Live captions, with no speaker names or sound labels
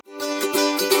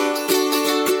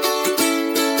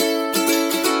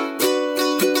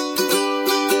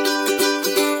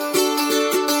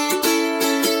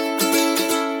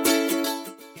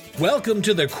Welcome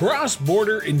to the Cross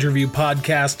Border Interview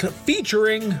Podcast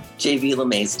featuring JV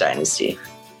LeMay's Dynasty.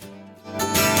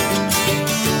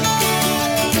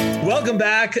 Welcome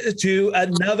back to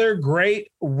another great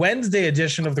Wednesday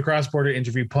edition of the Cross Border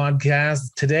Interview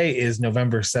Podcast. Today is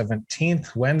November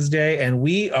 17th, Wednesday, and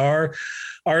we are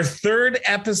our third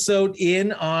episode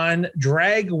in on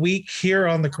Drag Week here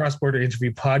on the Cross Border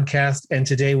Interview Podcast. And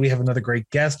today we have another great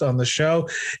guest on the show,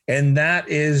 and that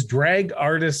is drag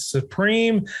artist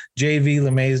supreme, JV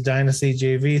LeMay's Dynasty.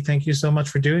 JV, thank you so much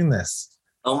for doing this.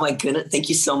 Oh my goodness. Thank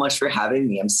you so much for having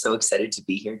me. I'm so excited to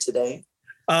be here today.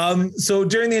 So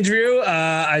during the interview,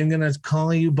 I'm going to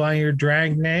call you by your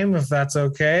drag name, if that's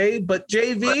okay. But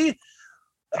JV,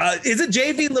 is it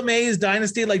JV LeMay's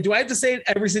Dynasty? Like, do I have to say it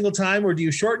every single time, or do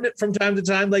you shorten it from time to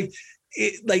time? This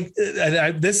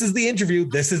is the interview.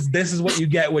 This is what you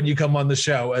get when you come on the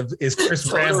show. Is Chris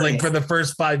rambling for the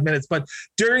first 5 minutes? But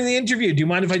during the interview, do you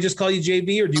mind if I just call you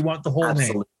JV, or do you want the whole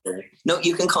Absolutely. name? No,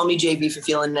 you can call me JV for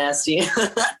feeling nasty.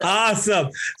 Awesome.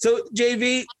 So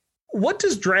JV, what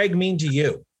does drag mean to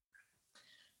you?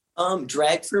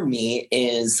 Drag for me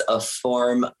is a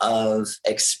form of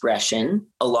expression.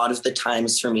 A lot of the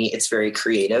times for me, it's very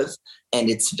creative and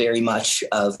it's very much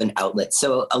of an outlet.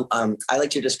 So I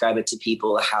like to describe it to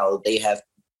people how they have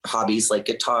hobbies like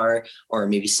guitar or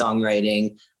maybe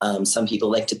songwriting. Some people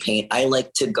like to paint. I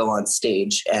like to go on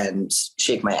stage and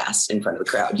shake my ass in front of the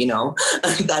crowd, you know?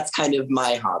 That's kind of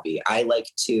my hobby. I like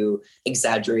to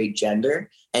exaggerate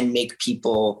gender and make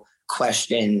people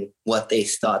question what they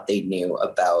thought they knew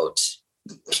about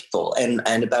people and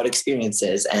about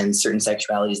experiences and certain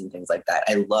sexualities and things like that.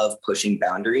 I love pushing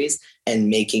boundaries and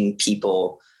making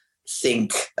people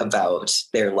think about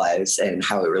their lives and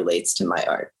how it relates to my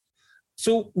art.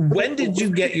 So when did you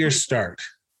get your start?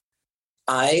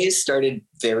 I started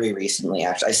very recently,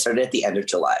 actually. I started at the end of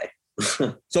July.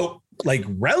 So like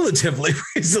relatively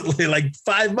recently, like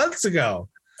 5 months ago.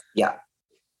 Yeah.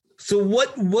 So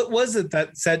what was it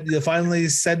that you finally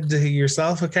said to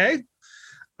yourself, okay,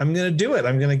 I'm going to do it.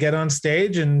 I'm going to get on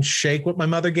stage and shake what my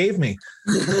mother gave me.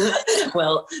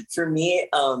 Well, for me,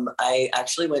 I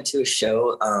actually went to a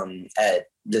show at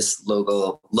this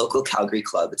local Calgary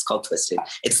club. It's called Twisted.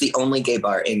 It's the only gay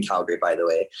bar in Calgary, by the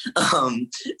way.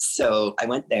 So I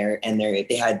went there and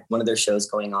they had one of their shows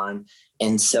going on.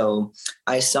 And so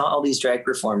I saw all these drag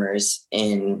performers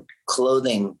in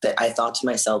clothing that I thought to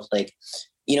myself, like,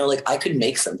 you know, like I could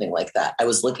make something like that. I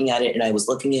was looking at it and I was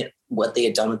looking at what they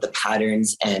had done with the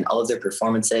patterns and all of their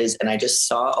performances. And I just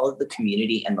saw all of the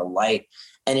community and the light.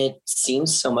 And it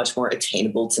seems so much more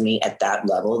attainable to me at that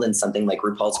level than something like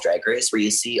RuPaul's Drag Race, where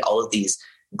you see all of these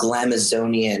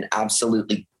glamazonian,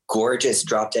 absolutely gorgeous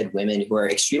drop dead women who are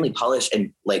extremely polished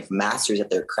and like masters at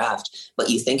their craft.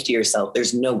 But you think to yourself,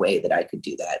 there's no way that I could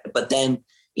do that. But then,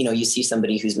 you know, you see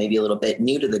somebody who's maybe a little bit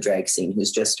new to the drag scene,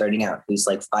 who's just starting out, who's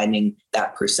like finding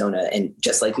that persona. And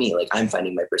just like me, like I'm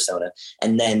finding my persona.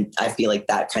 And then I feel like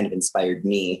that kind of inspired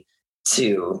me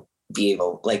to be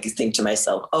able like think to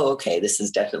myself, oh, okay, this is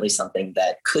definitely something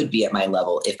that could be at my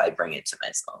level if I bring it to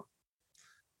myself.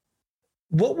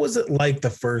 What was it like the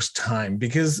first time?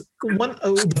 Because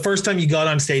the first time you got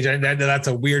on stage, that's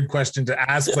a weird question to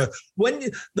ask, but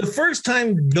the first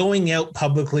time going out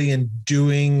publicly and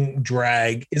doing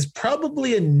drag is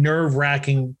probably a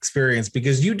nerve-wracking experience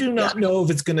because you do not know if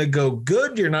it's going to go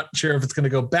good. You're not sure if it's going to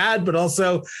go bad, but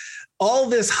also all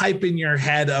this hype in your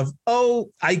head of, oh,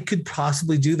 I could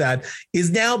possibly do that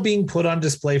is now being put on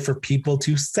display for people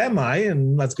to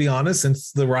and let's be honest,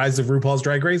 since the rise of RuPaul's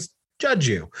Drag Race, judge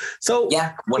you. So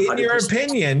yeah, 100%. In your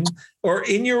opinion, or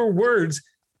in your words,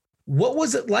 what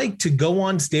was it like to go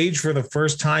on stage for the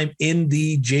first time in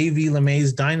the JV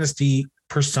LeMay's Dynasty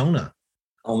persona?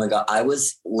 Oh my God. I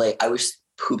was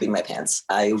pooping my pants.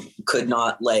 I could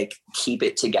not like keep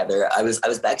it together. I was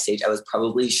backstage. I was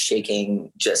probably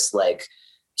shaking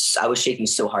I was shaking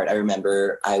so hard. I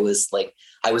remember I was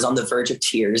on the verge of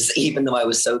tears, even though I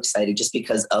was so excited just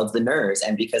because of the nerves.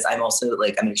 And because I'm also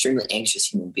I'm an extremely anxious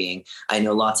human being. I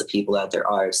know lots of people out there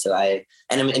are. So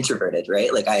I'm introverted,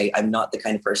 right? Like I'm not the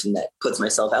kind of person that puts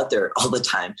myself out there all the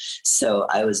time. So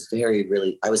I was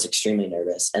I was extremely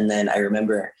nervous. And then I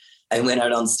remember I went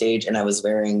out on stage and I was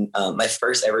wearing my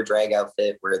first ever drag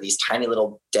outfit were these tiny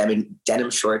little denim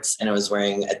shorts. And I was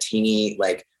wearing a teeny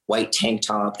white tank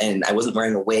top, and I wasn't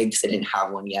wearing a wig because I didn't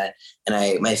have one yet.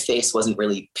 And my face wasn't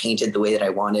really painted the way that I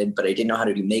wanted, but I didn't know how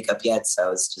to do makeup yet. So I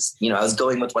was just, I was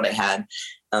going with what I had.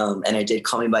 And I did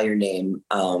Call Me By Your Name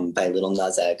by Lil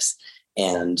Nas X.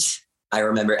 And I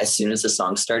remember as soon as the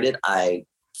song started, I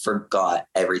forgot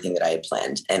everything that I had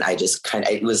planned. And I just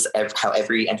it was how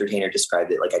every entertainer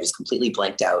described it. Like I just completely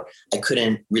blanked out. I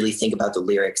couldn't really think about the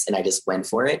lyrics and I just went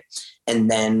for it. And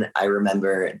then I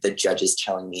remember the judges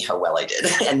telling me how well I did.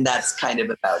 And that's kind of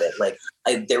about it. Like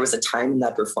there was a time in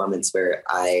that performance where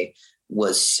I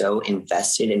was so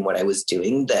invested in what I was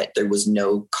doing that there was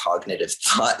no cognitive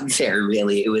thought there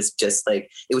really. It was just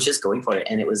going for it.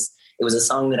 And it was a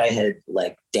song that I had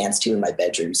like danced to in my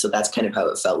bedroom. So that's kind of how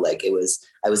it felt like.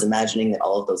 I was imagining that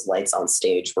all of those lights on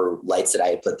stage were lights that I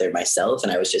had put there myself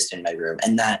and I was just in my room.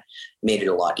 And that made it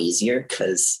a lot easier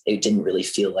because it didn't really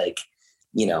feel like,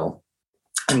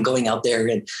 I'm going out there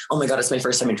and, oh my God, it's my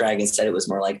first time in drag. Instead, it was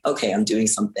more like, okay, I'm doing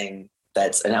something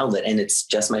that's an outlet and it's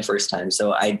just my first time.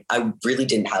 So I really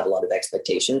didn't have a lot of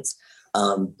expectations.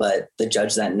 But the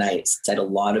judge that night said a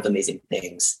lot of amazing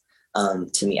things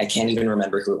to me. I can't even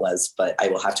remember who it was, but I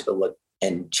will have to go look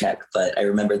and check. But I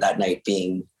remember that night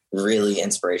being really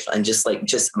inspirational and just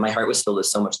my heart was filled with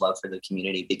so much love for the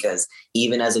community because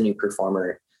even as a new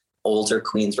performer, older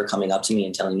queens were coming up to me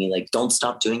and telling me like, don't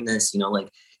stop doing this.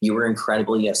 You were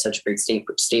incredible. You have such a great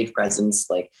stage presence.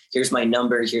 Like, here's my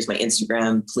number. Here's my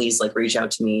Instagram. Please reach out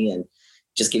to me and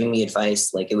just giving me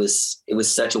advice. Like it was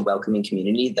such a welcoming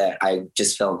community that I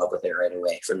just fell in love with it right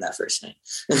away from that first night.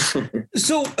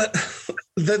 So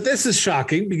this is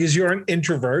shocking because you're an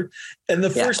introvert and the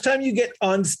first time you get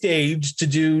on stage to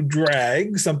do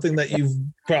drag, something that you've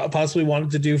possibly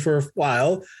wanted to do for a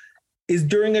while, is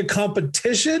during a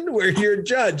competition where you're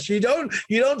judged. You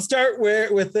don't start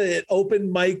with an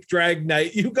open mic drag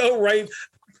night. You go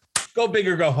big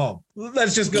or go home.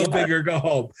 Let's just go big or go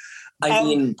home. I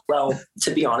mean, well,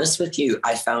 to be honest with you,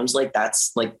 I found so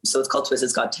it's called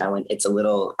Twisted's Got Talent. It's a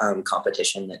little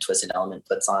competition that Twisted Element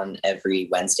puts on every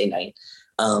Wednesday night.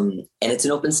 And it's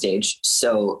an open stage,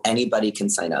 so anybody can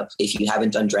sign up. If you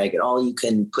haven't done drag at all, you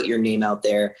can put your name out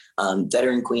there.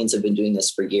 Veteran queens have been doing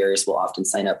this for years, will often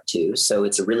sign up too. So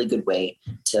it's a really good way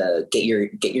to get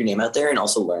your name out there and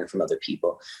also learn from other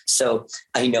people. So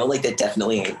I know that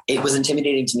definitely, it was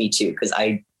intimidating to me too, because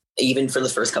even for the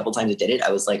first couple times I did it,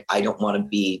 I was like, I don't want to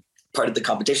be part of the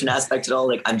competition aspect at all.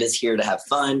 Like, I'm just here to have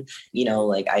fun.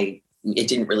 It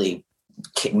didn't really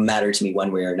matter to me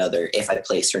one way or another if I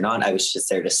placed or not. I was just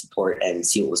there to support and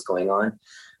see what was going on.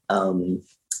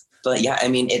 But yeah, I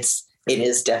mean, it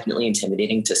is definitely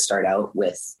intimidating to start out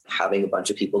with having a bunch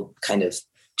of people kind of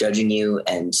judging you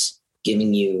and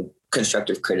giving you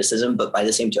constructive criticism. But by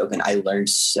the same token, I learned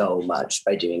so much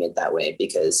by doing it that way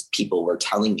because people were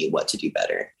telling me what to do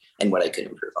better and what I could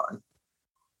improve on.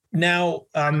 Now,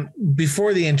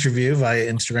 before the interview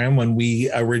via Instagram, when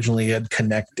we originally had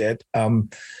connected,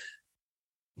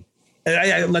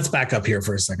 let's back up here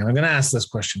for a second. I'm going to ask this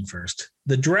question first.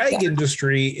 The drag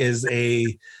industry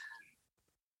in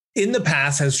the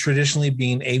past has traditionally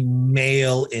been a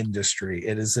male industry.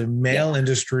 It is a male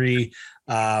industry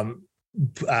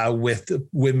with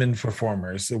women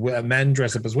performers. Men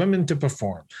dress up as women to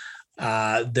perform.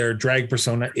 Their drag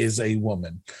persona is a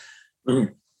woman.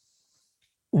 Mm-hmm.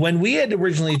 When we had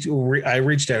originally, I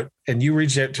reached out and you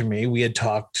reached out to me, we had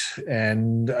talked,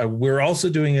 and we're also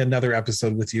doing another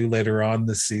episode with you later on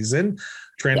this season,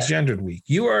 Transgendered Week.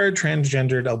 You are a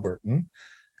transgendered Albertan,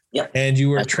 and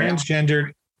you are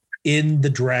transgendered in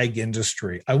the drag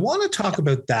industry. I want to talk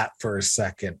about that for a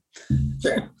second.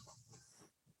 Sure.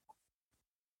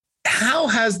 How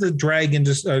has the drag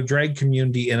industry, drag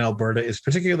community in Alberta, is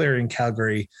particularly in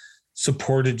Calgary,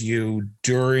 supported you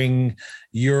during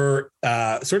your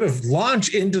sort of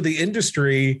launch into the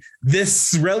industry,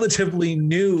 this relatively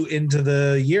new into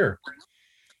the year?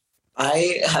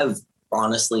 I have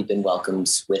honestly been welcomed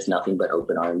with nothing but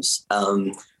open arms.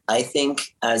 I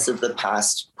think as of the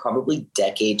past probably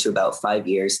decade to about 5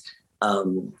 years,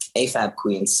 AFAB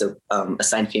queens, so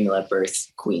assigned female at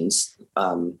birth queens,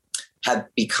 have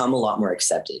become a lot more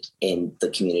accepted in the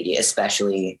community,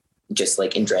 especially just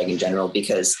in drag in general,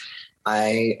 because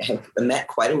I have met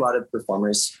quite a lot of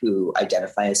performers who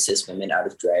identify as cis women out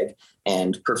of drag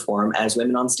and perform as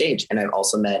women on stage. And I've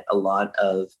also met a lot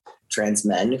of trans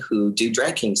men who do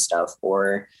drag king stuff,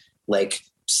 or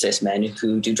cis men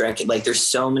who do drag king. There's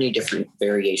so many different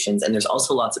variations. And there's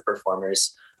also lots of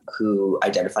performers who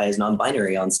identify as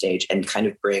non-binary on stage and kind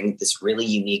of bring this really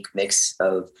unique mix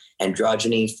of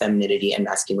androgyny, femininity, and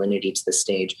masculinity to the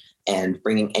stage, and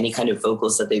bringing any kind of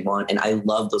vocals that they want. And I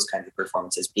love those kinds of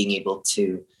performances, being able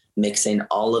to mix in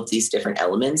all of these different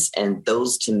elements. And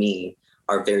those to me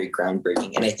are very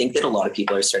groundbreaking. And I think that a lot of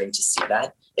people are starting to see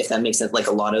that, if that makes sense.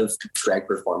 A lot of drag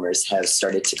performers have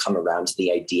started to come around to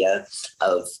the idea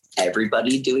of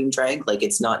everybody doing drag.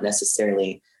 It's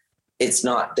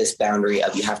not this boundary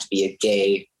of you have to be a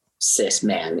gay cis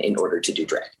man in order to do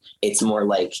drag. It's more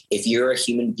like if you're a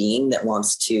human being that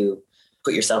wants to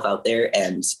put yourself out there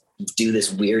and do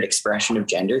this weird expression of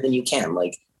gender, then you can.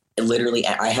 Like, literally,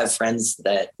 I have friends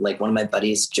that, like, one of my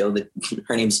buddies, Joe,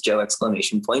 her name's Joe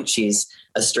exclamation point. She's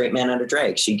a straight man out of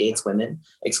drag. She dates women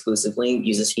exclusively,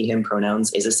 uses he, him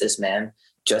pronouns, is a cis man,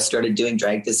 just started doing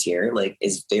drag this year, like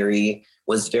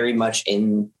was very much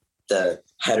in the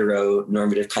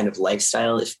heteronormative kind of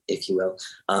lifestyle, if you will.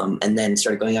 And then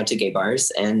started going out to gay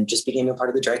bars and just became a part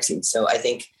of the drag scene. So I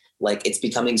think, like, it's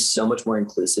becoming so much more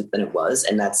inclusive than it was.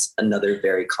 And that's another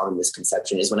very common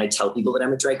misconception, is when I tell people that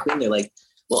I'm a drag queen, they're like,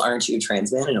 well, aren't you a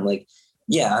trans man? And I'm like,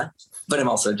 yeah, but I'm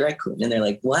also a drag queen. And they're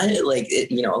like, what? Like, a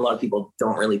lot of people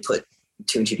don't really put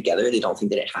two and two together. They don't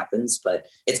think that it happens, but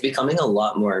it's becoming a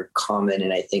lot more common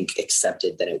and I think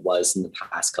accepted than it was in the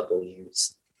past couple of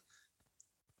years.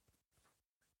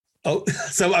 Oh,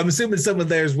 so I'm assuming someone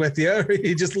there's with you. Or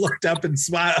you just looked up and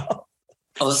smiled.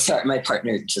 Oh, sorry. My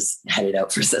partner just headed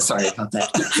out for sorry about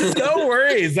that. No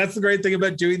worries. That's the great thing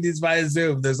about doing these via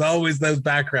Zoom. There's always those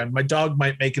background. My dog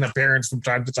might make an appearance from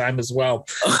time to time as well.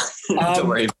 Don't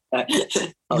worry about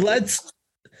that. Okay.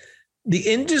 The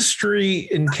industry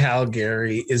in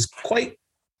Calgary is quite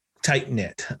tight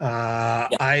knit.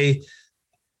 Yeah.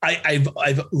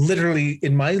 I've literally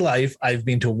in my life, I've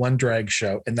been to one drag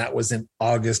show, and that was in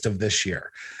August of this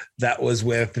year. That was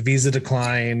with Visa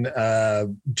Decline,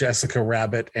 Jessica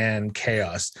Rabbit, and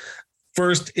Chaos.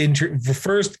 First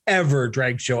ever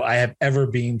drag show I have ever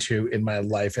been to in my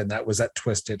life, and that was at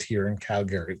Twisted here in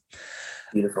Calgary.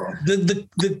 Beautiful.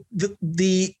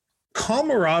 The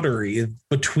camaraderie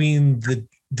between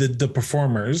the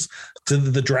performers, to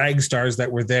the drag stars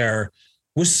that were there,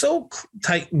 was so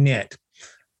tight knit.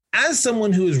 As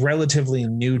someone who is relatively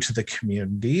new to the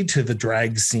community, to the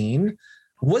drag scene,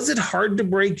 was it hard to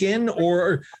break in?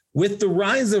 Or with the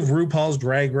rise of RuPaul's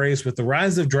Drag Race, with the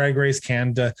rise of Drag Race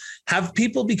Canada, have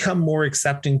people become more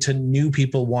accepting to new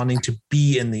people wanting to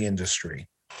be in the industry?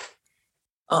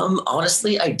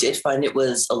 Honestly, I did find it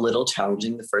was a little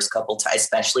challenging the first couple times,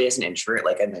 especially as an introvert,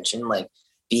 like I mentioned, like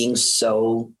being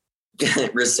so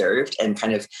reserved and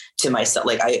kind of to myself.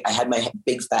 Like I had my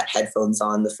big fat headphones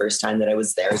on the first time that I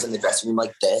was there. I was in the dressing room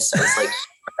like this. I was like,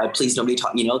 God, please nobody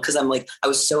talk, because I'm like, I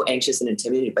was so anxious and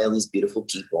intimidated by all these beautiful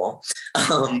people.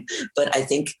 But I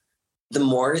think the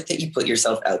more that you put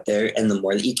yourself out there and the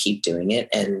more that you keep doing it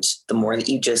and the more that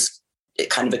you just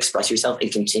kind of express yourself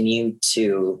and continue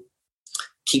to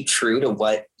keep true to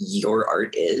what your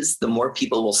art is, the more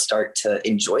people will start to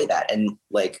enjoy that and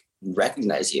like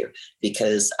recognize you.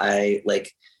 Because I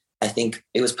think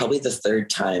it was probably the third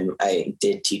time I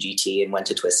did TGT and went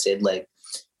to Twisted, like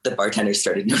the bartenders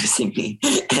started noticing me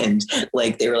and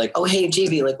like they were like, oh hey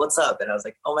JB, like what's up? And I was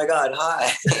like, oh my god,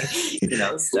 hi.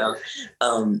 So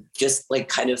just like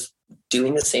kind of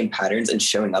doing the same patterns and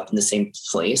showing up in the same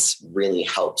place really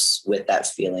helps with that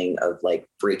feeling of like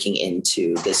breaking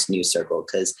into this new circle,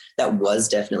 because that was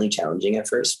definitely challenging at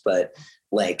first. But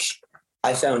like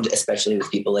I found, especially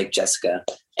with people like Jessica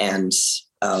and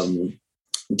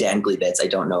Dan Glebitz, I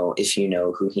don't know if you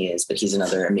know who he is, but he's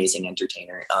another amazing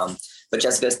entertainer. But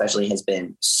Jessica especially has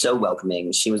been so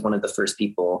welcoming. She was one of the first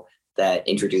people that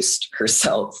introduced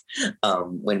herself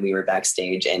when we were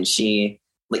backstage, and she's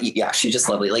just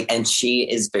lovely. Like, and she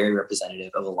is very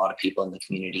representative of a lot of people in the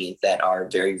community that are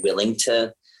very willing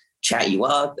to chat you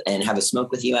up and have a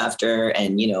smoke with you after,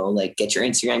 and like get your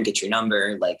Instagram, get your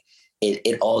number. Like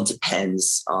it all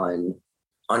depends on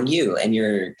you and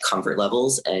your comfort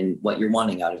levels and what you're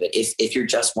wanting out of it. If you're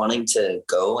just wanting to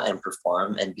go and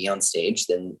perform and be on stage,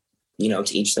 then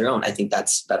to each their own. I think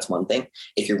that's one thing.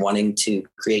 If you're wanting to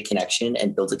create connection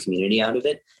and build a community out of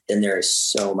it, then there is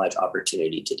so much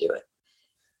opportunity to do it.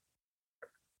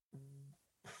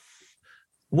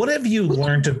 What have you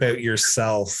learned about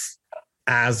yourself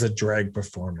as a drag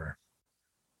performer?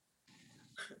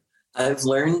 I've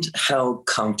learned how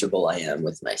comfortable I am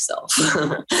with myself.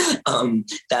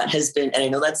 That has been, and I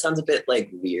know that sounds a bit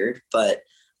like weird, but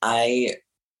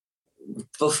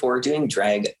before doing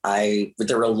drag,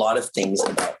 there were a lot of things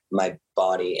about my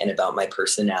body and about my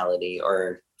personality,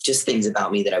 or just things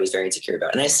about me that I was very insecure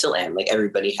about. And I still am. Like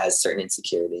everybody has certain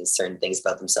insecurities, certain things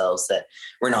about themselves that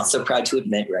we're not so proud to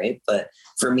admit, right? But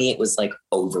for me, it was like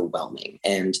overwhelming.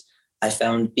 And I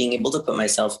found being able to put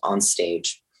myself on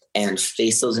stage and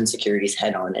face those insecurities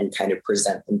head on and kind of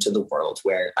present them to the world,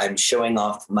 where I'm showing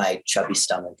off my chubby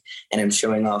stomach and I'm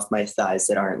showing off my thighs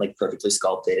that aren't like perfectly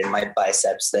sculpted and my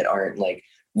biceps that aren't like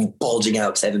bulging out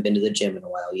because I haven't been to the gym in a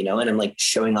while, and I'm like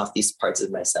showing off these parts of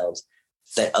myself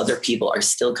that other people are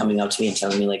still coming up to me and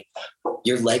telling me like,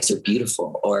 your legs are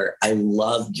beautiful, or I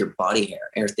love your body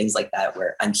hair, or things like that,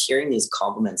 where I'm hearing these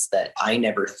compliments that I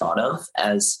never thought of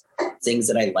as things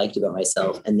that I liked about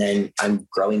myself. And then I'm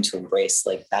growing to embrace.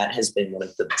 Like, that has been one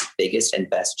of the biggest and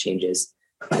best changes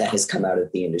that has come out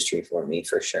of the industry for me,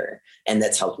 for sure. And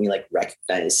that's helped me like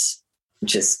recognize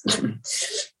just,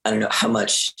 I don't know how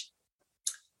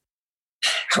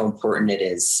important it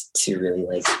is to really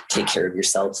like take care of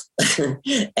yourself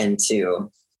and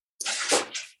to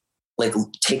like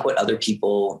take what other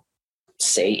people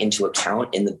say into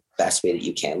account in the best way that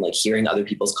you can. Like, hearing other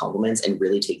people's compliments and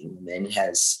really taking them in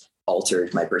has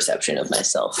altered my perception of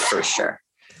myself, for sure.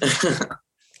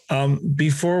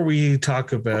 Before we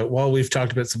talk about, well, we've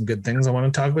talked about some good things, I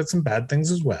want to talk about some bad things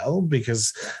as well,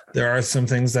 because there are some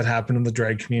things that happen in the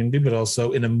drag community, but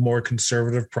also in a more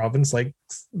conservative province like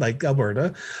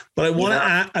Alberta. But I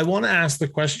want to ask the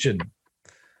question: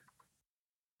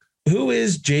 who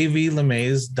is JV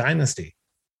LeMay's dynasty?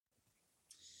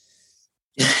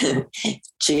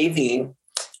 JV,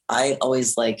 I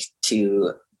always like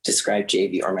to describe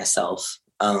JV or myself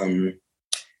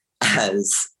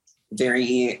as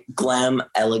very glam,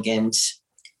 elegant,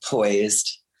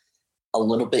 poised, a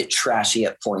little bit trashy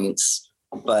at points,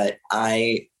 but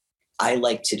I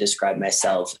like to describe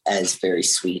myself as very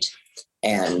sweet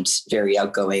and very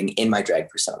outgoing in my drag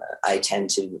persona.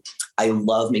 I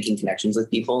love making connections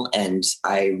with people, and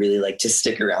I really like to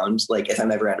stick around. Like, if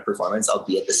I'm ever at a performance, I'll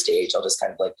be at the stage. I'll just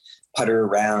kind of like putter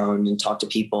around and talk to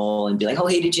people and be like, oh,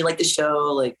 hey, did you like the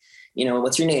show? Like,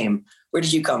 what's your name? Where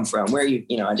did you come from? Where are you?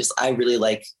 I really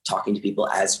like talking to people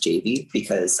as JV,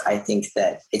 because I think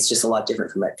that it's just a lot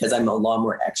different from it, because I'm a lot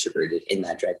more extroverted in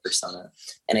that drag persona.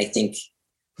 And I think,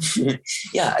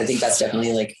 I think that's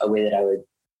definitely like a way that I would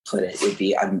put it would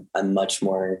be I'm much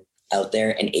more out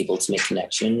there and able to make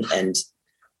connection. And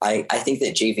I think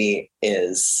that JV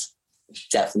is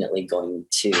definitely going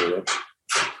to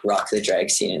rock the drag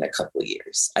scene in a couple of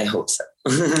years. I hope so.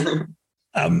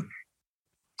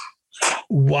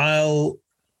 While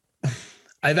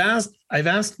I've asked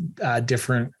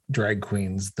different drag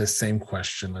queens the same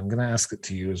question, I'm going to ask it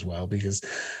to you as well, because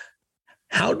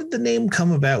how did the name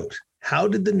come about? How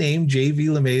did the name JV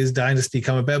LeMay's Dynasty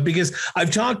come about? Because I've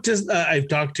talked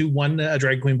to one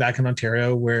drag queen back in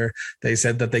Ontario where they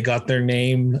said that they got their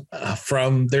name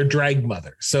from their drag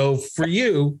mother. So for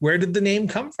you, where did the name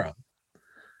come from?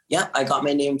 Yeah, I got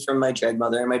my name from my drag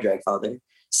mother and my drag father.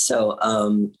 So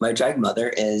my drag mother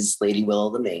is Lady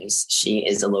Willow LeMays. She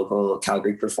is a local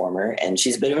Calgary performer, and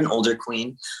she's a bit of an older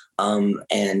queen.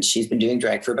 And she's been doing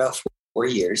drag for about 4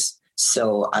 years.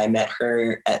 So I met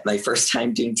her at my first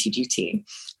time doing TGT,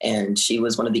 and she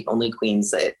was one of the only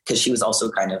queens because she was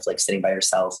also kind of like sitting by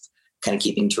herself, kind of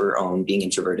keeping to her own, being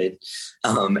introverted.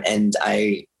 And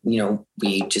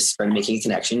we just started making a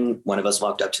connection. One of us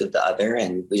walked up to the other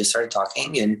and we just started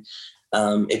talking, and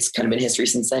it's kind of been history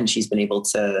since then. She's been able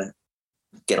to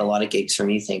get a lot of gigs for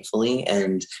me, thankfully.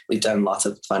 And we've done lots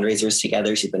of fundraisers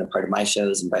together. She's been a part of my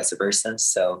shows and vice versa.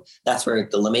 So that's where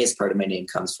the LeMays part of my name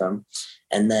comes from.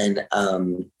 And then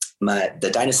the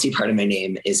dynasty part of my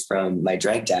name is from my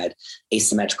drag dad,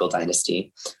 Asymmetrical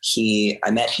Dynasty.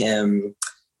 I met him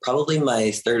probably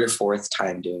my third or fourth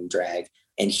time doing drag.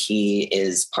 And he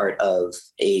is part of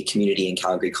a community in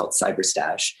Calgary called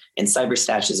Cyberstash. And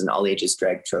Cyberstash is an all ages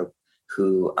drag troupe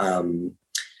who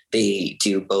they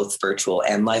do both virtual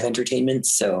and live entertainment.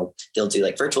 So they'll do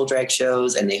like virtual drag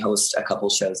shows, and they host a couple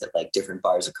shows at like different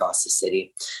bars across the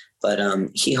city. But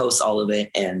he hosts all of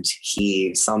it, and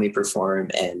he saw me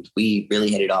perform, and we really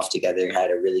hit it off together,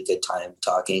 had a really good time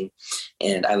talking.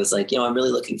 And I was like, I'm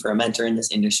really looking for a mentor in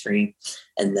this industry.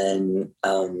 And then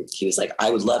he was like,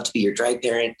 I would love to be your drag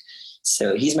parent.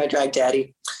 So he's my drag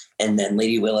daddy. And then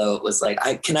Lady Willow was like,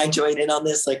 can I join in on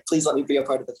this? Like, please let me be a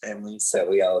part of the family. So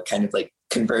we all kind of like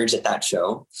converged at that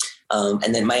show.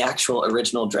 And then my actual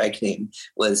original drag name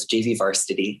was JV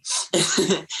Varsity,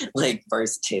 like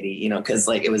varsity, because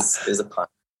like it was a pun.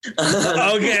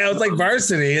 Okay, I was like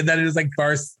varsity, and then it was like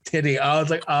varsity. I was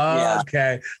like, yeah.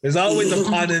 Okay. There's always a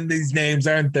pun in these names,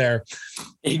 aren't there?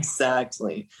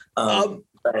 Exactly. So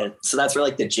that's where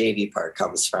like the JV part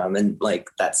comes from, and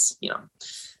like that's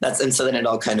and so then it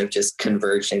all kind of just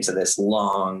converged into this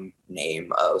long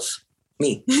name of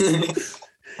me.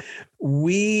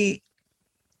 We,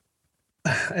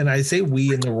 and I say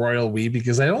we in the royal we,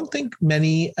 because I don't think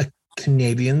many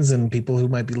Canadians and people who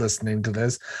might be listening to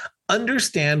this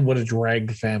understand what a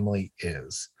drag family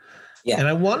is. Yeah. And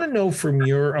I want to know from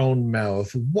your own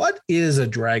mouth, what is a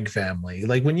drag family?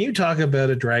 Like, when you talk about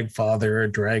a drag father,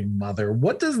 a drag mother,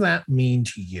 what does that mean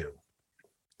to you?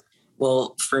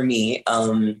 Well, for me,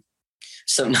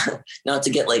 So not to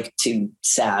get like too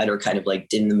sad or kind of like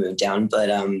dim the mood down, but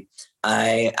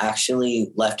I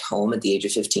actually left home at the age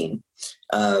of 15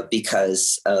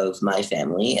 because of my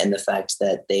family and the fact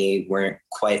that they weren't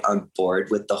quite on board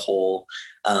with the whole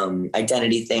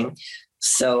identity thing.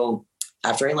 So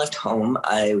after I left home,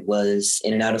 I was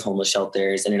in and out of homeless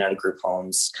shelters, in and out of group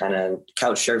homes, kind of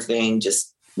couch surfing,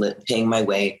 just paying my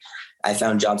way. I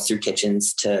found jobs through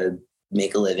kitchens to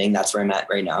make a living. That's where I'm at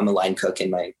right now. I'm a line cook in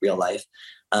my real life.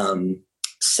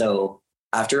 So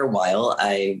after a while,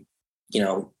 I,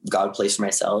 got a place for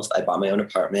myself. I bought my own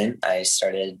apartment. I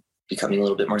started becoming a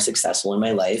little bit more successful in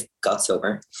my life, got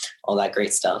sober, all that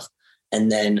great stuff.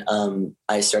 And then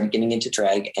I started getting into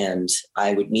drag, and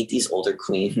I would meet these older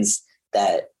queens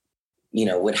that,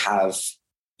 would have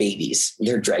babies,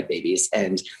 they're drag babies,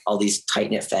 and all these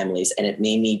tight-knit families. And it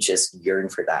made me just yearn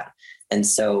for that. And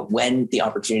so when the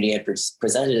opportunity had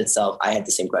presented itself, I had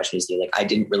the same question as you. Like, I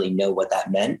didn't really know what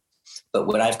that meant, but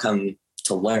what I've come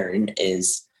to learn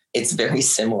is it's very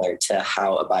similar to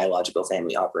how a biological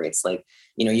family operates. Like,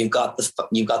 you've got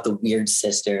the weird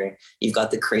sister, you've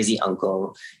got the crazy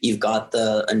uncle, you've got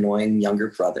the annoying younger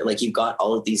brother. Like, you've got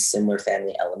all of these similar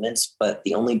family elements, but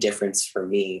the only difference for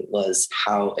me was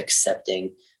how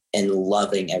accepting and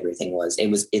loving everything was.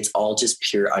 It's all just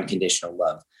pure unconditional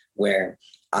love, where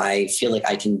I feel like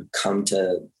I can come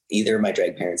to either of my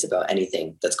drag parents about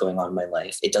anything that's going on in my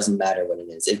life. It doesn't matter what it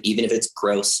is. Even if it's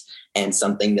gross and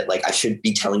something that like I should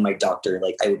be telling my doctor,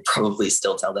 like I would probably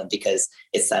still tell them, because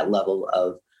it's that level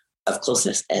of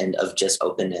closeness and of just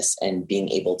openness and being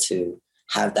able to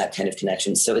have that kind of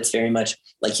connection. So it's very much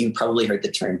like, you probably heard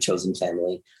the term chosen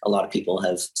family. A lot of people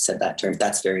have said that term.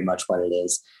 That's very much what it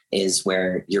is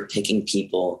where you're picking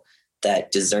people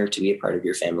that deserve to be a part of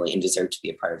your family and deserve to be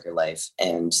a part of your life,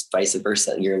 and vice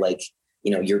versa. You're like,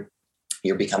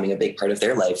 you're becoming a big part of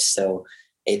their life. So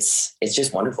it's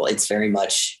just wonderful. It's very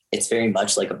much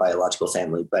like a biological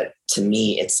family, but to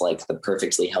me, it's like the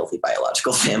perfectly healthy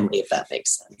biological family, if that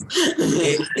makes sense.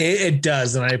 It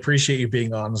does. And I appreciate you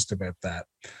being honest about that.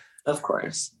 Of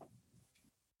course.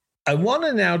 I want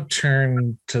to now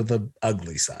turn to the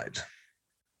ugly side.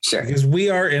 Sure. Because we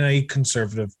are in a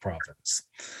conservative province.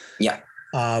 Yeah.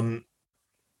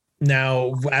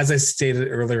 Now, as I stated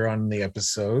earlier on in the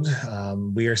episode,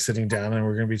 we are sitting down and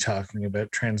we're going to be talking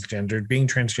about being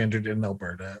transgendered in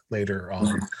Alberta later on.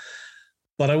 Mm-hmm.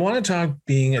 But I want to talk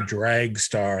being a drag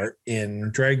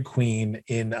queen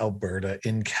in Alberta,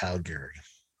 in Calgary.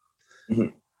 Mm-hmm.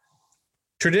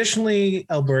 Traditionally,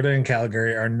 Alberta and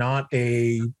Calgary are not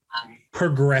a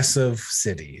progressive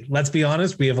city. Let's be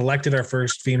honest, we have elected our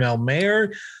first female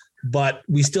mayor, but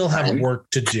we still have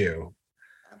work to do.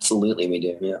 Absolutely, we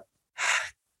do. Yeah.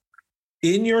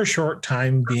 In your short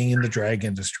time being in the drag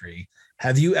industry,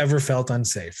 have you ever felt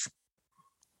unsafe?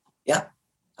 Yeah,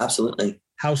 absolutely.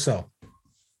 How so?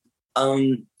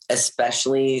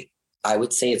 Especially, I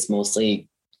would say it's mostly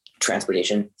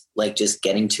transportation, like just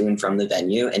getting to and from the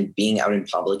venue and being out in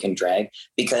public and drag,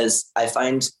 because I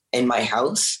find in my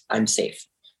house, I'm safe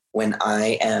when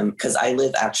I am, because I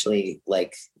live actually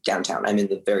like downtown. I'm in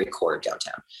the very core of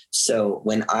downtown. So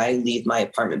when I leave my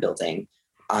apartment building,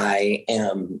 I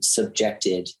am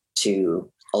subjected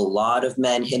to a lot of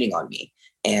men hitting on me,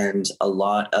 and a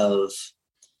lot of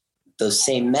those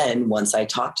same men, once I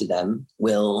talk to them,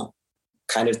 will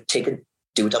kind of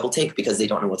do a double take, because they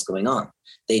don't know what's going on.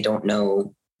 They don't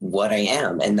know what I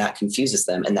am, and that confuses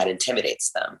them and that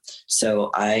intimidates them.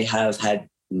 So I have had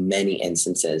many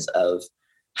instances of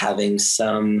having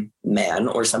some man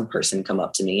or some person come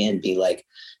up to me and be like,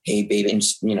 "Hey, babe," and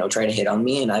just, try to hit on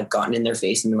me. And I've gotten in their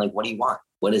face and been like, "What do you want?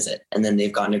 What is it?" And then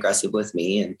they've gotten aggressive with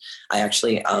me. And I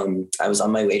actually, I was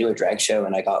on my way to a drag show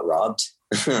and I got robbed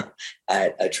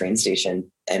at a train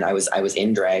station, and I was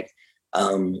in drag.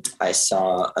 I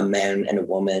saw a man and a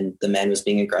woman. The man was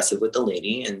being aggressive with the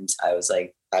lady, and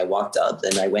I walked up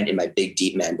and I went in my big,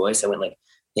 deep man voice. I went like,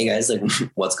 "Hey guys, like,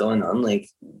 what's going on? Like,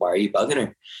 why are you bugging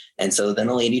her?" And so then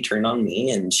the lady turned on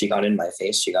me and she got in my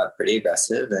face. She got pretty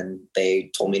aggressive, and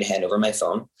they told me to hand over my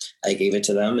phone. I gave it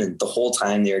to them, and the whole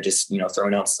time they were just,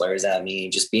 throwing out slurs at me,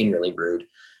 just being really rude.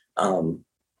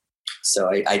 So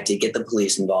I did get the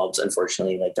police involved.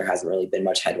 Unfortunately, like, there hasn't really been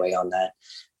much headway on that.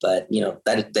 But,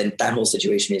 that whole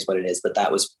situation is what it is. But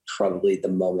that was probably the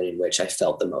moment in which I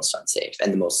felt the most unsafe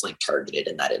and the most like targeted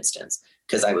in that instance.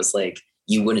 Because I was like,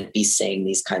 you wouldn't be saying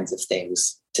these kinds of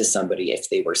things to somebody if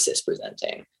they were cis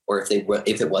presenting, or if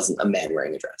it wasn't a man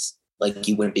wearing a dress. Like,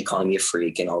 you wouldn't be calling me a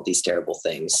freak and all these terrible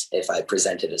things if I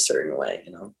presented a certain way,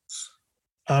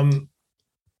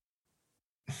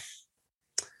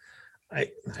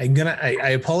 I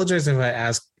apologize if I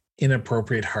ask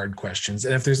inappropriate hard questions.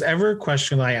 And if there's ever a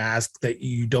question I ask that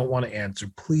you don't want to answer,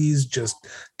 please just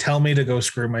tell me to go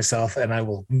screw myself and I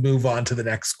will move on to the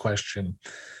next question.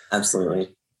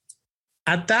 Absolutely.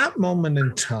 At that moment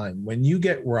in time, when you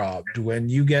get robbed, when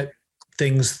you get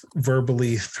things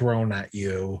verbally thrown at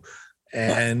you,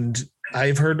 and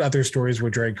I've heard other stories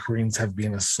where drag queens have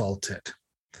been assaulted.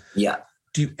 Yeah.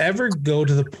 Do you ever go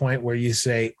to the point where you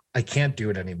say, I can't do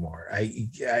it anymore?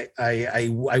 I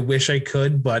wish I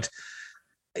could, but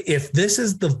if this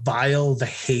is the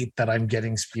hate that I'm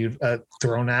getting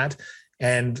thrown at,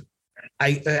 and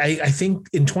I think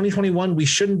in 2021 we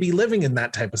shouldn't be living in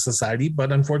that type of society,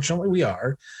 but unfortunately we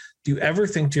are. Do you ever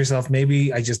think to yourself,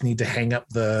 maybe I just need to hang up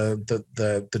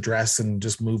the dress and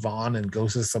just move on and go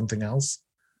to something else?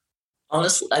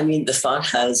 Honestly, I mean, the thought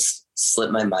has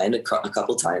slipped my mind a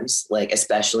couple times, like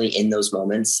especially in those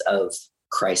moments of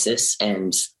crisis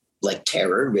and like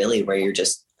terror, really, where you're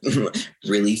just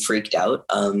really freaked out.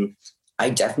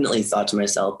 I definitely thought to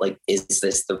myself, like, is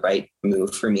this the right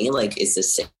move for me? Like, is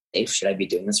this safe? Should I be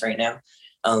doing this right now?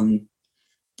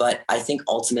 But I think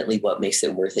ultimately what makes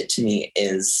it worth it to me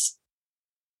is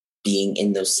being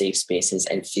in those safe spaces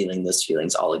and feeling those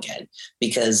feelings all again,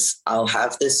 because I'll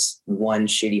have this one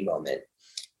shitty moment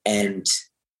and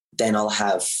then I'll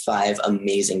have 5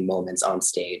 amazing moments on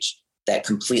stage that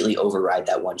completely override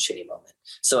that one shitty moment.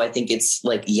 So I think it's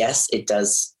like, yes, it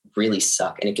does really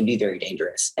suck and it can be very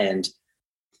dangerous. And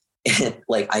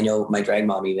like, I know my drag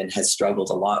mom even has struggled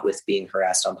a lot with being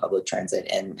harassed on public transit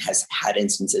and has had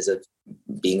instances of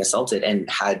being assaulted and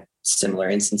had similar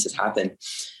instances happen.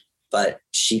 But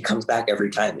she comes back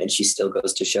every time and she still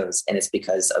goes to shows. And it's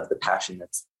because of the passion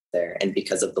that's there and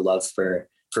because of the love for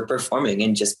performing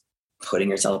and just putting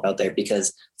yourself out there.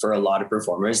 Because for a lot of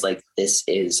performers, like, this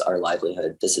is our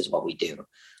livelihood. This is what we do.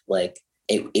 Like,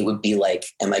 it would be like,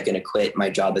 am I going to quit my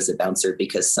job as a bouncer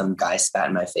because some guy spat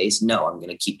in my face? No, I'm going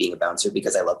to keep being a bouncer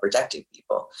because I love protecting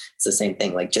people. It's the same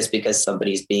thing. Like, just because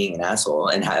somebody's being an asshole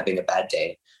and having a bad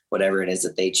day, whatever it is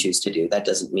that they choose to do, that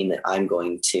doesn't mean that I'm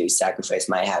going to sacrifice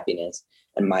my happiness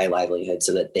and my livelihood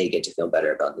so that they get to feel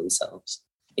better about themselves,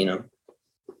 you know?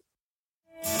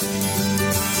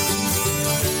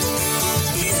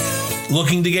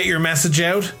 Looking to get your message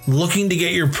out? Looking to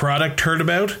get your product heard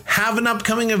about? Have an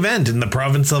upcoming event in the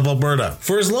province of Alberta.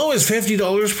 For as low as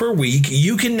 $50 per week,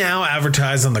 you can now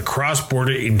advertise on the Cross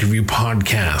Border Interview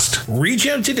podcast. Reach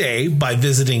out today by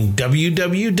visiting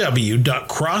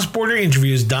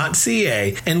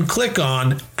www.crossborderinterviews.ca and click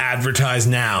on Advertise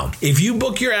Now. If you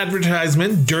book your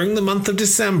advertisement during the month of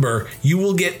December, you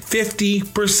will get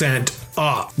 50%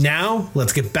 off. Now,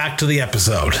 let's get back to the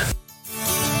episode.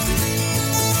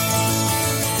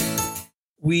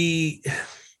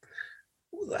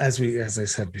 As I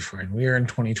said before, and we are in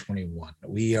 2021.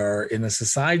 We are in a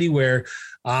society where,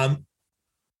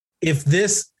 if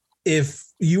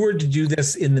you were to do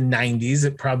this in the 90s,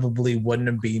 it probably wouldn't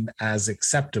have been as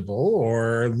acceptable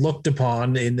or looked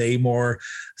upon in a more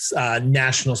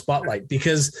national spotlight,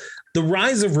 because the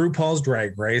rise of RuPaul's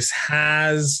Drag Race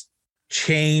has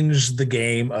changed the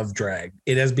game of drag.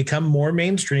 It has become more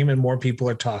mainstream and more people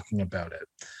are talking about it.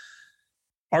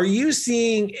 Are you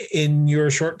seeing in your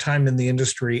short time in the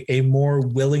industry a more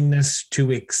willingness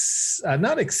to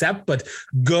not accept, but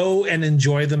go and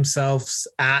enjoy themselves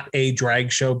at a drag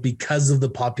show because of the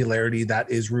popularity that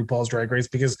is RuPaul's Drag Race?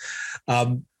 Because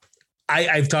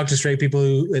I've talked to straight people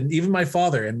and even my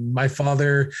father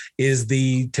is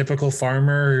the typical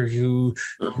farmer who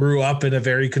grew up in a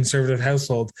very conservative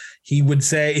household. He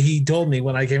told me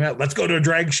when I came out, let's go to a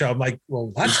drag show. I'm like, well,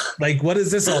 what? Like, what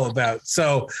is this all about?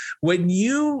 So when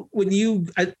you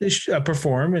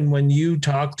perform and when you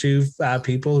talk to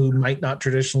people who might not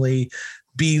traditionally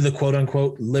be the quote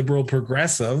unquote liberal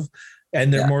progressive,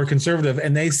 and they're more conservative,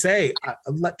 and they say,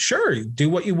 sure, do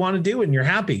what you want to do and you're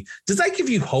happy. Does that give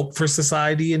you hope for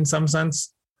society in some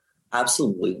sense?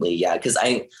 Absolutely. Yeah. Because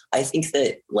I think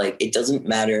that, like, it doesn't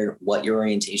matter what your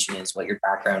orientation is, what your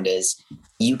background is,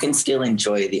 you can still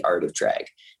enjoy the art of drag.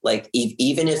 Like,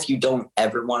 even if you don't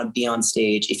ever want to be on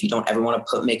stage, if you don't ever want to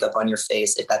put makeup on your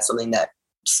face, if that's something that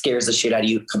scares the shit out of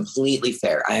you, completely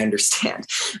fair. I understand.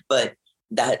 But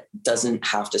that doesn't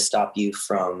have to stop you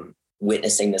from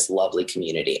witnessing this lovely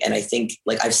community. And I think,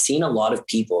 like, I've seen a lot of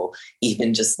people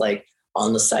even just like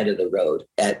on the side of the road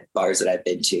at bars that I've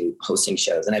been to hosting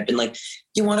shows. And I've been like,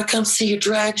 you want to come see a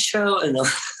drag show? And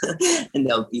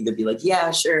they'll either be like, yeah,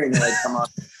 sure. And they're like, come on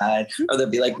inside. Or they'll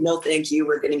be like, no, thank you,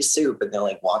 we're getting soup. And they'll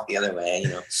like walk the other way, you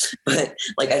know? But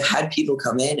like, I've had people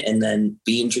come in and then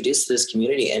be introduced to this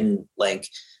community and like,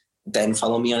 then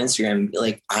follow me on Instagram and be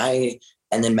like, I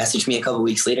and then messaged me a couple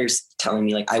weeks later telling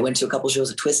me like, I went to a couple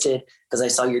shows at Twisted because I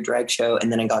saw your drag show,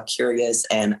 and then I got curious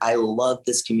and I love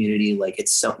this community. Like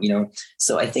it's so,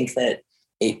 so I think that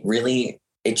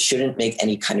it shouldn't make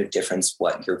any kind of difference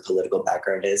what your political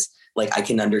background is. Like I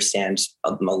can understand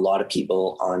a lot of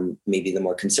people on maybe the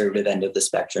more conservative end of the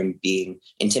spectrum being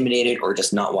intimidated or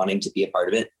just not wanting to be a part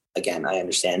of it. Again, I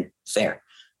understand, fair.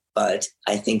 But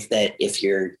I think that if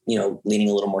you're, leaning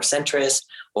a little more centrist,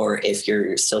 or if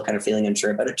you're still kind of feeling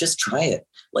unsure about it, just try it.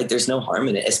 Like there's no harm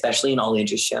in it, especially an all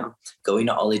ages show. Going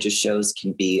to all ages shows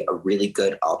can be a really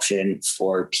good option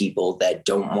for people that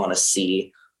don't want to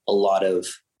see a lot of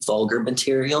vulgar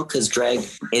material, because drag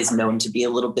is known to be a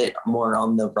little bit more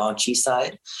on the raunchy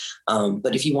side.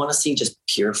 But if you want to see just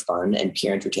pure fun and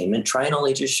pure entertainment, try an all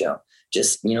ages show.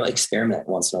 Just, experiment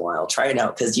once in a while. Try it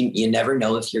out, because you never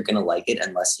know if you're going to like it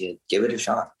unless you give it a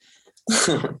shot.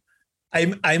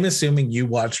 I'm assuming you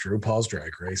watched RuPaul's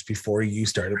Drag Race before you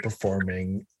started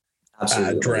performing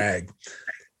drag.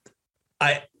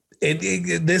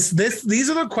 These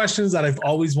are the questions that I've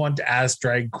always wanted to ask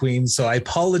drag queens. So I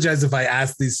apologize if I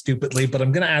ask these stupidly, but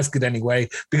I'm going to ask it anyway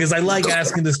because I like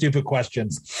asking the stupid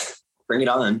questions. Bring it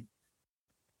on.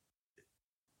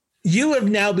 You have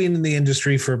now been in the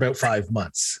industry for about 5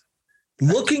 months.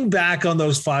 Looking back on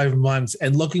those 5 months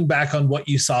and looking back on what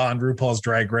you saw on RuPaul's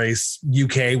Drag Race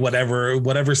UK,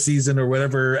 whatever season or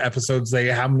whatever episodes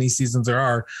how many seasons there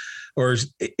are or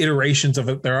iterations of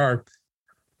it there are,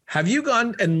 have you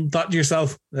gone and thought to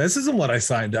yourself, this isn't what I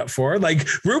signed up for? Like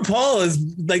RuPaul is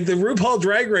like the RuPaul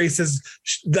Drag Race has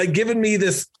like given me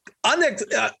this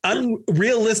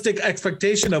unrealistic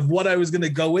expectation of what I was going to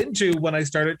go into when I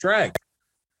started drag.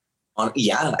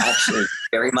 Yeah, actually,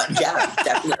 very much. Yeah,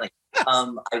 definitely.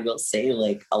 I will say,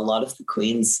 like, a lot of the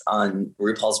queens on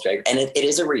RuPaul's Drag, and it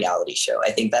is a reality show.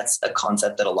 I think that's a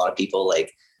concept that a lot of people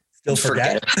like still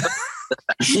forget.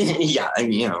 Yeah, I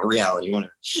mean, reality,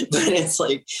 whatever. But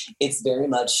it's very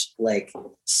much like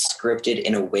scripted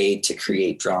in a way to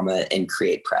create drama and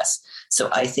create press. So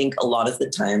I think a lot of the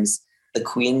times the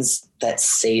queens that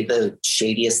say the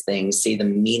shadiest things, say the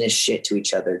meanest shit to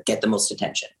each other, get the most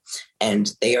attention.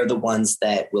 And they are the ones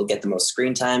that will get the most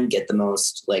screen time, get the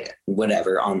most like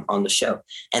whatever on the show.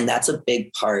 And that's a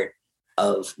big part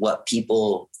of what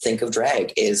people think of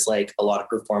drag is like a lot of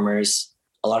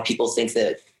people think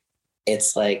that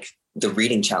it's like the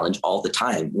reading challenge all the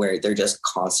time where they're just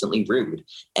constantly rude.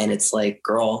 And it's like,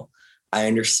 girl, I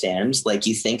understand. Like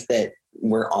you think that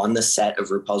we're on the set of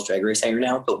RuPaul's Drag Race right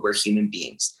now, but we're human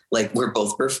beings. Like we're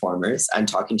both performers. I'm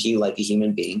talking to you like a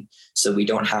human being. So we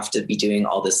don't have to be doing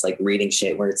all this like reading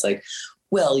shit where it's like,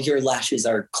 well, your lashes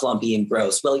are clumpy and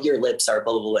gross. Well, your lips are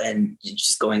blah, blah, blah, and you're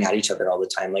just going at each other all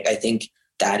the time. Like I think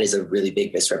that is a really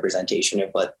big misrepresentation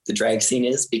of what the drag scene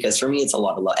is, because for me, it's a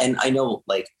lot. And I know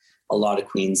like a lot of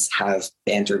queens have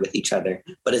banter with each other,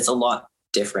 but it's a lot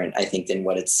different, I think, than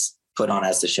what it's put on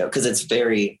as the show. Cause it's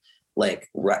very like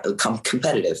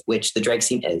competitive, which the drag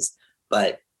scene is.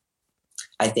 But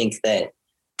I think that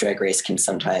Drag Race can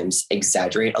sometimes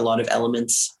exaggerate a lot of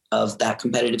elements of that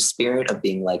competitive spirit of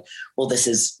being like, well, this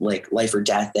is like life or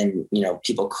death. And,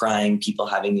 people crying, people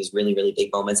having these really, really big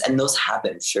moments. And those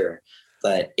happen, sure.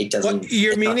 But it doesn't.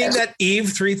 You're meaning that Eve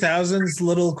 3000's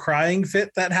little crying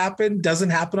fit that happened doesn't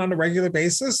happen on a regular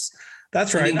basis?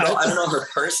 That's right. I don't know her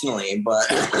personally, but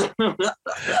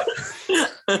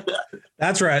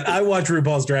that's right. I watch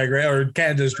RuPaul's Drag Race or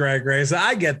Canada's Drag Race.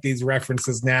 I get these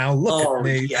references now. Look at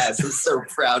me. Yes, I'm so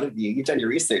proud of you. You've done your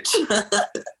research.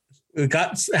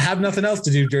 Have nothing else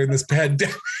to do during this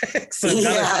pandemic. So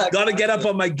gotta get up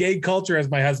on my gay culture, as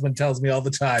my husband tells me all the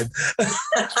time.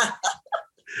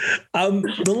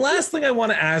 The last thing I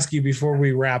want to ask you before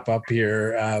we wrap up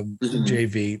here,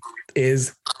 JV,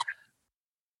 is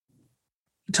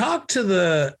talk to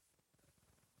the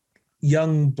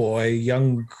young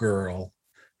girl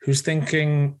who's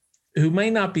thinking, who may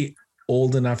not be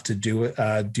old enough to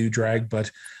do drag, but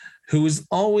who's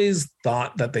always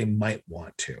thought that they might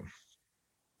want to.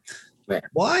 Right.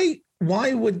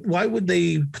 Why would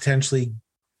they potentially?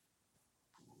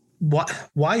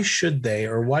 Why should they,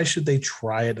 or why should they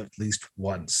try it at least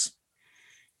once?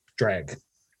 Drag.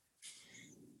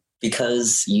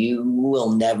 Because you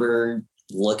will never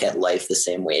look at life the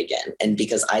same way again. And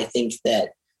because I think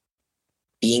that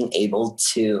being able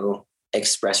to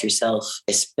express yourself,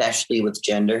 especially with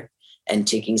gender, and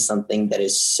taking something that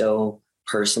is so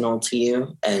personal to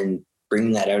you and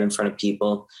bringing that out in front of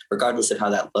people, regardless of how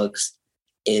that looks,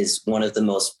 is one of the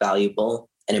most valuable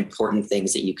and important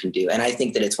things that you can do. And I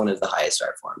think that it's one of the highest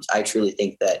art forms. I truly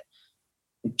think that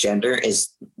gender is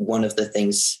one of the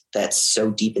things that's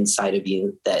so deep inside of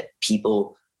you that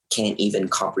people can't even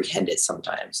comprehend it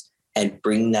sometimes. And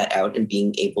bringing that out and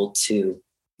being able to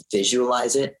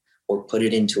visualize it or put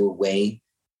it into a way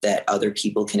that other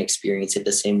people can experience it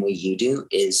the same way you do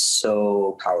is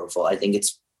so powerful. I think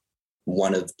it's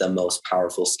one of the most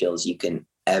powerful skills you can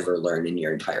ever learn in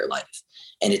your entire life.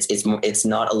 And it's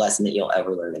not a lesson that you'll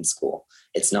ever learn in school.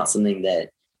 It's not something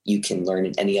that you can learn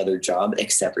in any other job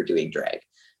except for doing drag.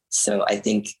 So I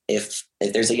think if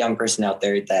there's a young person out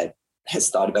there that has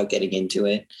thought about getting into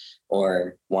it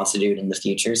or wants to do it in the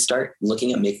future, start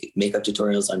looking at makeup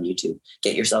tutorials on YouTube.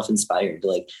 Get yourself inspired.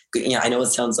 Like, I know it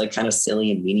sounds like kind of silly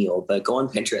and menial, but go on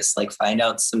Pinterest, like find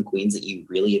out some queens that you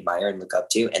really admire and look up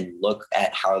to and look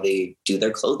at how they do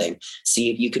their clothing. See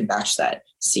if you can match that.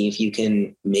 See if you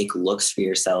can make looks for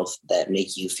yourself that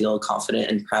make you feel confident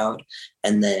and proud,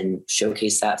 and then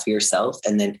showcase that for yourself.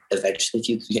 And then eventually,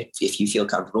 if you feel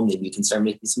comfortable, maybe you can start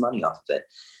making some money off of it.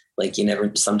 Like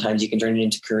sometimes you can turn it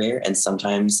into a career, and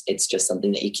sometimes it's just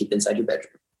something that you keep inside your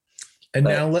bedroom. And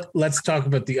now let's talk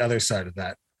about the other side of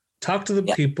that. Talk to the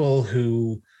people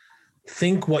who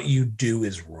think what you do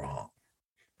is wrong.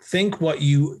 Think what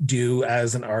you do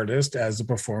as an artist, as a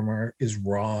performer is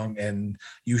wrong, and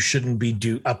you shouldn't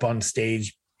be up on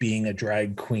stage being a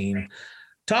drag queen.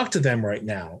 Talk to them right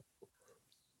now.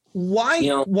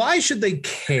 Why should they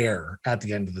care at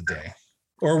the end of the day?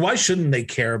 Or why shouldn't they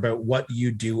care about what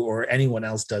you do or anyone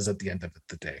else does at the end of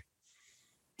the day?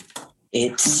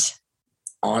 It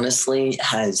honestly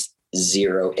has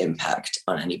zero impact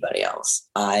on anybody else.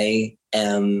 I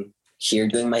am here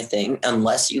doing my thing,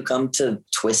 unless you come to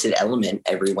Twisted Element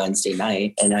every Wednesday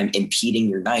night and I'm impeding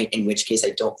your night, in which case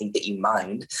I don't think that you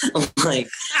mind. Like,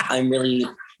 I'm really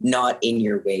not in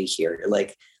your way here.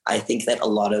 Like, I think that a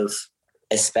lot of,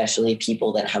 especially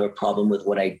people that have a problem with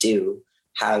what I do,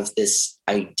 have this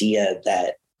idea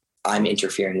that I'm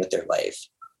interfering with their life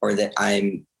or that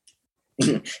I'm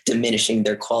diminishing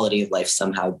their quality of life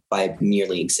somehow by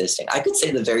merely existing. I could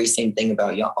say the very same thing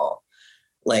about y'all.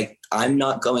 Like, I'm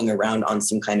not going around on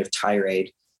some kind of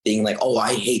tirade being like, oh,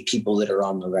 I hate people that are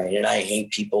on the right and I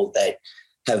hate people that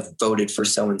have voted for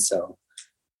so-and-so.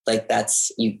 Like,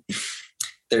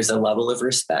 there's a level of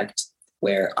respect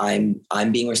where I'm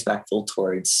being respectful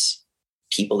towards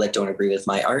people that don't agree with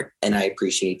my art, and I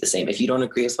appreciate the same. If you don't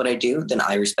agree with what I do, then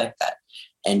I respect that.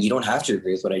 And you don't have to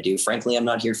agree with what I do. Frankly, I'm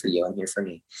not here for you. I'm here for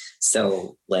me.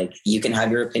 So, like, you can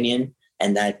have your opinion,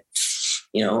 and that,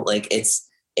 like,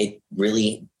 it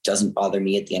really doesn't bother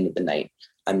me at the end of the night.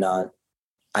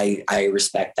 I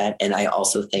respect that. And I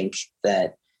also think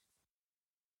that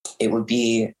it would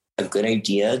be a good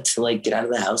idea to, like, get out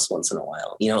of the house once in a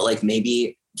while, like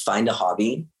maybe find a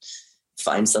hobby,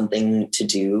 find something to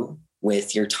do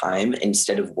with your time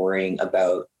instead of worrying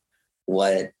about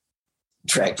what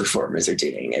drag performers are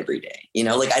doing every day.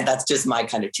 That's just my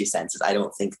kind of 2 cents. I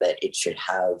don't think that it should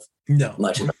have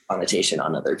much of a connotation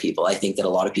on other people. I think that a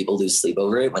lot of people lose sleep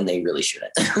over it when they really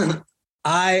shouldn't.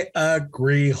 I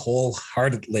agree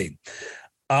wholeheartedly.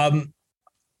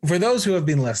 For those who have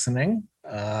been listening,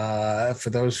 for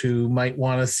those who might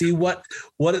want to see what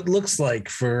it looks like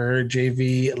for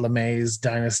JV LeMay's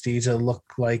Dynasty to look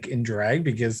like in drag,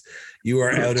 because you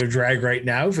are out of drag right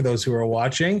now, for those who are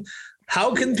watching,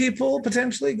 how can people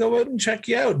potentially go out and check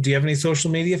you out? Do you have any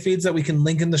social media feeds that we can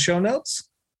link in the show notes?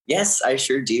 Yes, I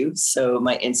sure do. So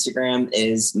my Instagram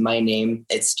is my name.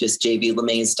 It's just JV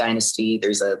LeMay's Dynasty.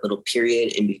 There's a little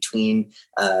period in between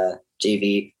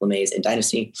JV LeMay's and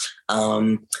Dynasty.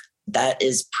 That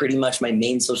is pretty much my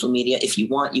main social media. If you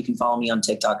want, you can follow me on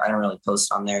TikTok. I don't really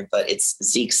post on there, but it's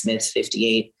Zeke Smith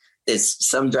 58. There's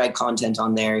some drag content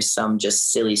on there, some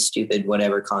just silly, stupid,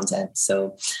 whatever content.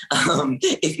 So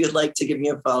if you'd like to give me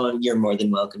a follow, you're more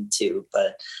than welcome to.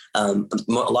 But a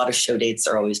lot of show dates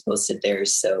are always posted there.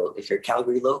 So if you're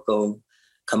Calgary local,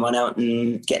 come on out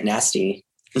and get nasty.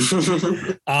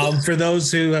 For those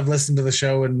who have listened to the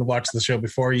show and watched the show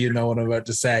before, you know what I'm about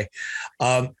to say.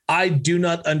 I do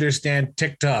not understand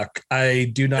TikTok.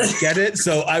 I do not get it.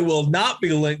 So I will not be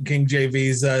linking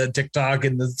JV's TikTok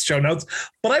in the show notes,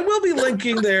 but I will be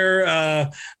linking their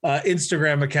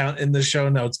Instagram account in the show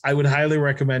notes. I would highly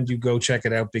recommend you go check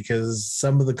it out, because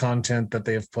some of the content that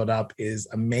they have put up is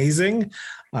amazing.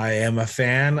 I am a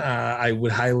fan. I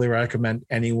would highly recommend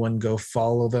anyone go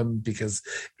follow them, because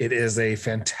it is a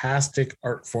fantastic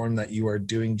art form that you are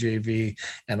doing, JV.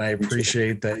 And I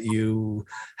appreciate that you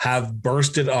have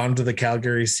bursted onto the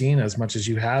Calgary scene as much as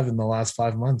you have in the last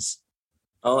 5 months.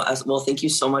 Oh, well, thank you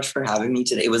so much for having me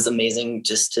today. It was amazing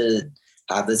just to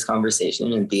have this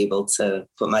conversation and be able to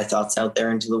put my thoughts out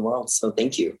there into the world. So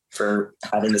thank you for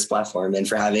having this platform and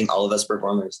for having all of us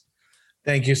performers.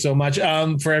 Thank you so much.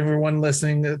 For everyone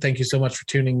listening, thank you so much for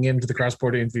tuning in to the Cross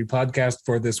Border Interview Podcast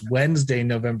for this Wednesday,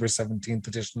 November 17th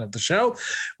edition of the show.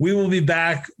 We will be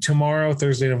back tomorrow,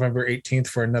 Thursday, November 18th,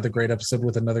 for another great episode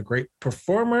with another great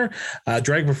performer,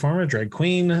 drag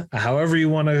queen, however you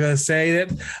want to say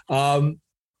it.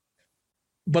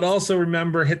 But also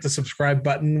remember, hit the subscribe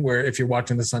button where if you're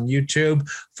watching this on YouTube,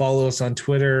 follow us on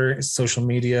Twitter, social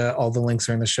media, all the links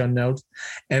are in the show notes.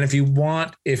 And if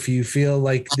you feel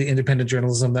like the independent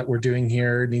journalism that we're doing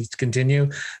here needs to continue,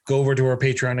 go over to our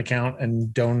Patreon account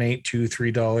and donate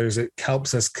 $2-3. It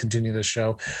helps us continue the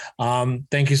show.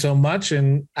 Thank you so much.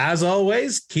 And as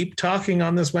always, keep talking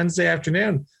on this Wednesday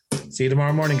afternoon. See you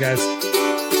tomorrow morning, guys.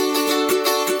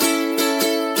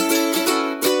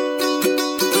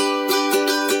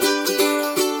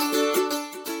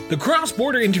 The Cross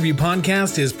Border Interview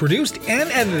Podcast is produced and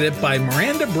edited by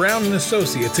Miranda Brown and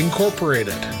Associates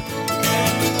Incorporated.